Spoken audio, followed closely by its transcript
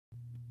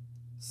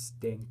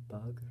Stink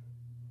bug.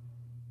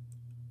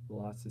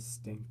 Lots of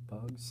stink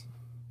bugs.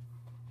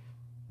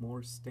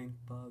 More stink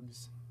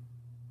bugs.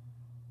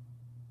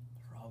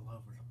 They're all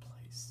over the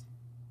place.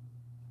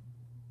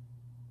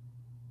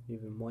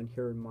 Even one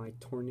here in my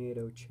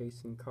tornado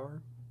chasing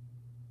car.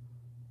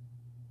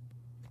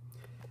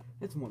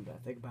 It's one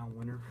bad thing about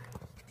winter.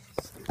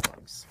 Stink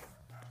bugs.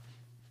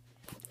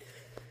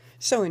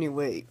 So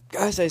anyway,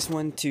 guys, I just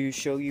wanted to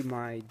show you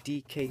my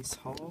D-case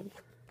haul.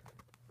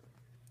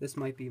 This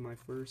might be my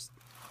first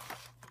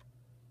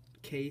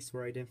case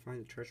where I didn't find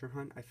the treasure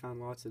hunt. I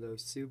found lots of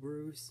those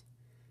Subarus.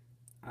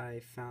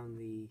 I found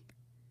the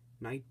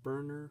Night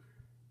Burner.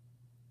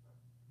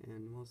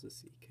 And what was the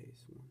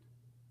C-case one?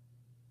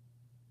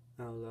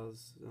 Oh, that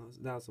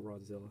was the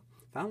Rodzilla.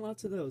 Found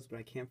lots of those, but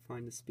I can't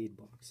find the speed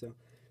box. So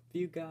if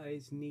you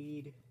guys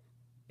need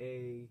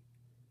if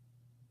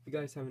you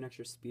guys have an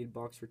extra speed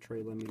box for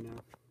trade, let me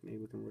know. Maybe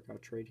we can work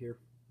out trade here.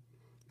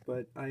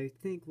 But I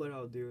think what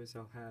I'll do is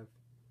I'll have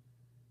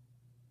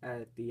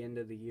at the end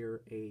of the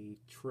year a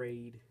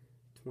trade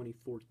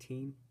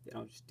 2014. And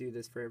I'll just do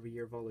this for every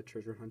year of all the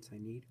treasure hunts I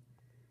need.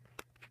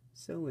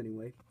 So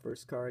anyway,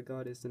 first car I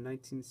got is the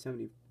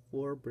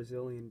 1974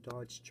 Brazilian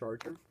Dodge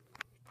Charger.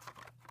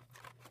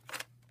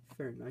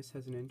 Very nice,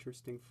 has an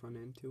interesting front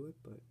end to it,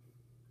 but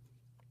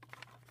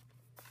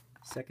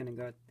second I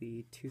got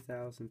the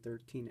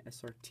 2013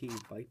 SRT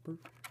Viper.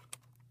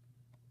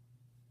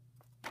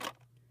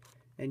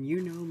 And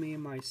you know me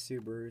and my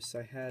Subarus, so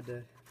I had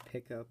to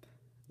pick up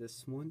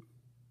this one,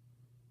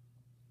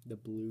 the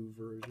blue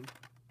version.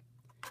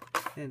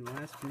 And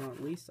last but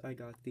not least, I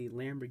got the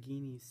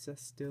Lamborghini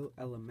Sesto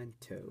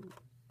Elemento.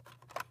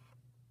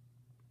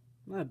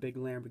 I'm not a big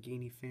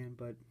Lamborghini fan,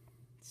 but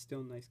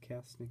still nice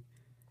casting.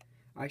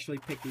 I actually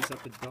picked these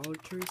up at Dollar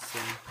Tree, so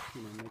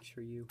make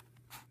sure you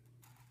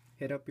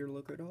hit up your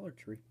local Dollar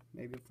Tree.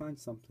 Maybe you'll find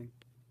something.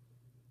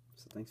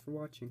 So thanks for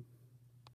watching.